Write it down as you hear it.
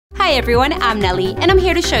Hi everyone, I'm Nelly, and I'm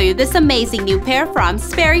here to show you this amazing new pair from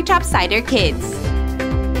Sperry Topsider Kids.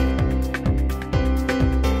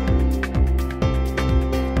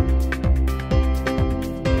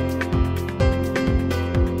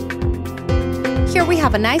 Here we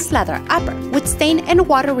have a nice leather upper with stain and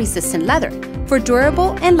water-resistant leather for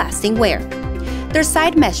durable and lasting wear. There's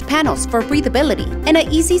side mesh panels for breathability and an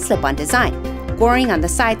easy slip-on design, goring on the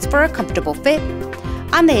sides for a comfortable fit.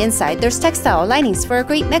 On the inside, there's textile linings for a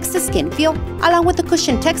great next-to-skin feel, along with a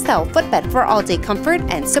cushioned textile footbed for all-day comfort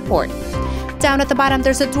and support. Down at the bottom,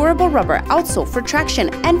 there's a durable rubber outsole for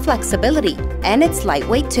traction and flexibility, and it's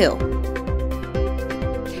lightweight too.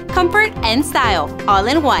 Comfort and style, all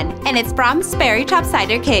in one, and it's from Sperry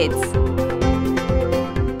Topsider Kids.